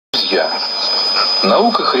друзья,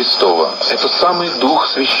 наука Христова – это самый дух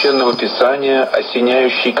Священного Писания,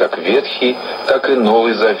 осеняющий как Ветхий, так и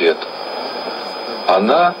Новый Завет.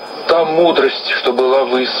 Она – та мудрость, что была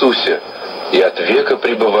в Иисусе и от века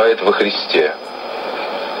пребывает во Христе.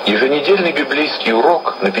 Еженедельный библейский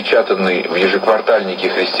урок, напечатанный в ежеквартальнике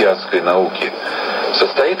христианской науки,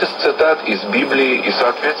 состоит из цитат из Библии и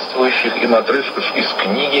соответствующих им отрывков из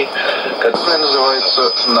книги, которая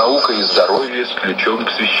называется «Наука и здоровье с ключом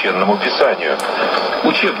к Священному Писанию»,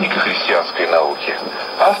 учебника христианской науки.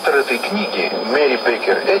 Автор этой книги, Мэри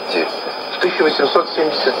Беккер Эдди, в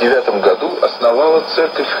 1879 году основала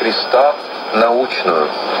Церковь Христа научную,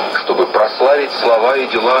 чтобы прославить слова и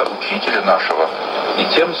дела Учителя нашего и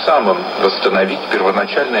тем самым восстановить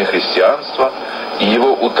первоначальное христианство и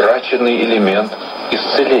его утраченный элемент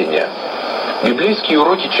исцеления. Библейские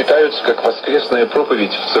уроки читаются как воскресная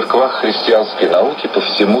проповедь в церквах христианской науки по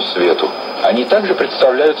всему свету. Они также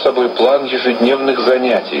представляют собой план ежедневных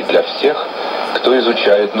занятий для всех, кто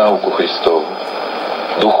изучает науку Христову.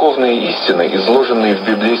 Духовные истины, изложенные в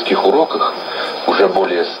библейских уроках, уже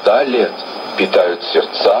более 100 лет питают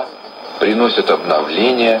сердца, приносят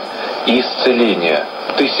обновление и исцеление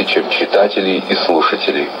тысячам читателей и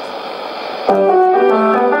слушателей.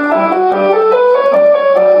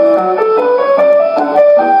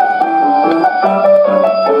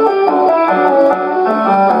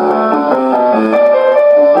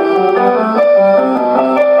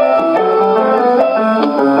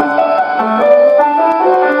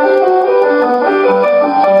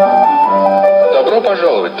 Добро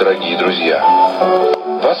пожаловать, дорогие друзья!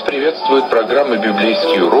 Вас приветствует программа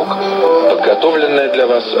 «Библейский урок», подготовленная для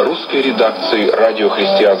вас русской редакцией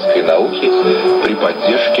радиохристианской науки при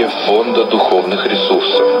поддержке Фонда духовных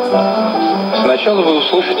ресурсов. Сначала вы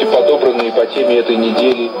услышите подобранные по теме этой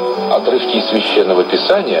недели отрывки из Священного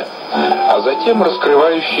Писания, а затем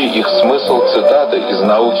раскрывающие их смысл цитаты из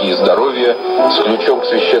 «Науки и здоровья с ключом к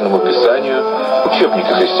Священному Писанию»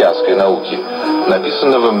 учебника христианской науки,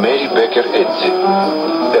 написанного Мэри Беккер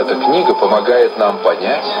Эдди. Эта книга помогает нам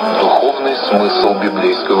понять духовный смысл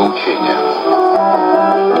библейского учения.